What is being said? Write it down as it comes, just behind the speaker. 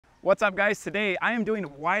What's up guys? Today I am doing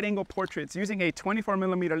wide angle portraits using a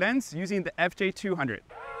 24mm lens using the FJ200.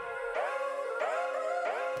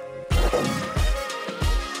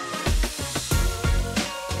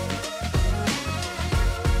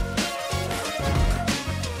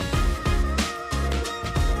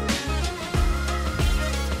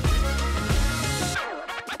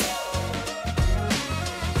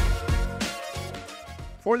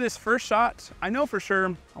 For this first shot, I know for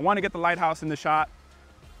sure I want to get the lighthouse in the shot.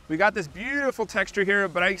 We got this beautiful texture here,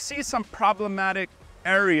 but I see some problematic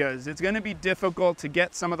areas. It's going to be difficult to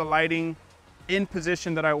get some of the lighting in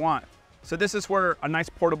position that I want. So this is where a nice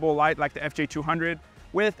portable light like the FJ200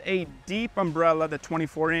 with a deep umbrella, the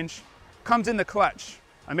 24-inch, comes in the clutch.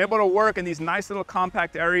 I'm able to work in these nice little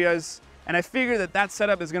compact areas, and I figure that that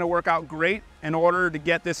setup is going to work out great in order to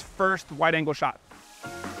get this first wide angle shot.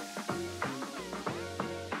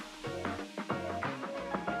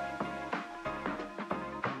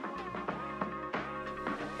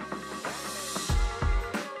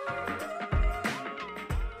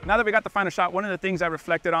 Now that we got the final shot, one of the things I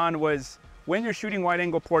reflected on was when you're shooting wide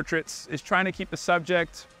angle portraits is trying to keep the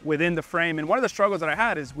subject within the frame. And one of the struggles that I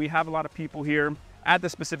had is we have a lot of people here at the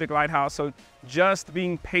specific lighthouse. So just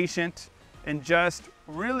being patient and just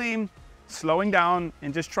really slowing down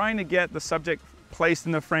and just trying to get the subject placed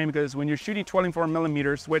in the frame, because when you're shooting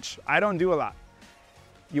 24mm, which I don't do a lot,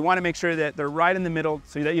 you want to make sure that they're right in the middle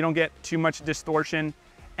so that you don't get too much distortion.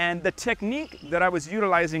 And the technique that I was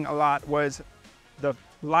utilizing a lot was the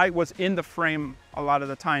light was in the frame a lot of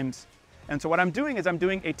the times. And so what I'm doing is I'm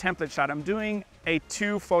doing a template shot. I'm doing a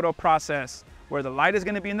 2-photo process where the light is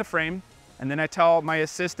going to be in the frame, and then I tell my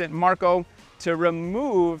assistant Marco to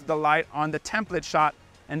remove the light on the template shot,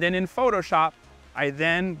 and then in Photoshop I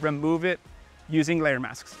then remove it using layer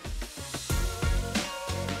masks.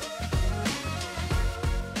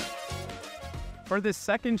 For this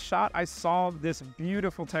second shot, I saw this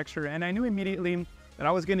beautiful texture, and I knew immediately that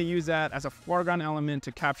I was going to use that as a foreground element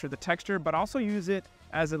to capture the texture, but also use it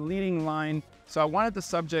as a leading line. So I wanted the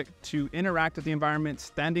subject to interact with the environment,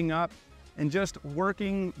 standing up and just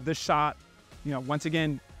working the shot, once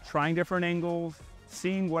again, trying different angles,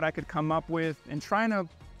 seeing what I could come up with, and trying to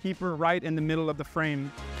keep her right in the middle of the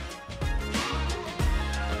frame.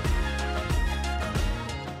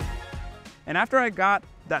 And after I got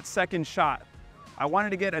that second shot, I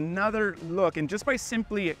wanted to get another look, and just by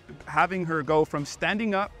simply having her go from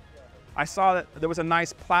standing up, I saw that there was a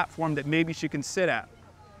nice platform that maybe she can sit at.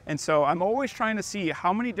 And so I'm always trying to see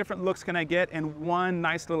how many different looks can I get in one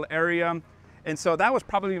nice little area. And so that was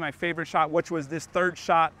probably my favorite shot, which was this third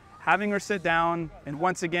shot, having her sit down, and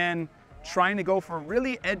once again, trying to go for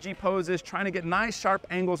really edgy poses, trying to get nice sharp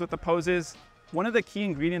angles with the poses. One of the key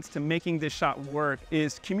ingredients to making this shot work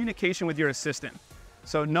is communication with your assistant.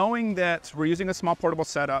 So knowing that we're using a small portable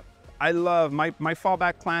setup, I love, my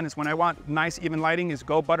fallback plan is when I want nice even lighting is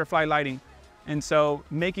go butterfly lighting. And so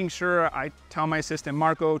making sure I tell my assistant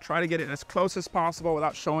Marco, try to get it as close as possible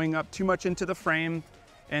without showing up too much into the frame.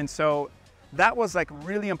 And so that was like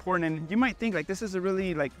really important. And you might think like this is a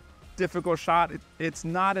really like difficult shot. It's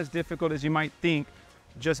not as difficult as you might think.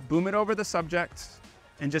 Just boom it over the subject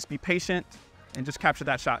and just be patient and just capture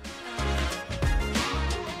that shot.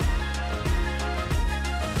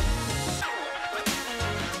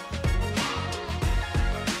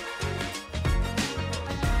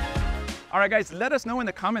 All right, guys, let us know in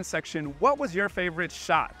the comments section, what was your favorite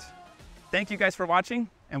shot? Thank you guys for watching,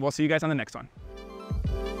 and we'll see you guys on the next one.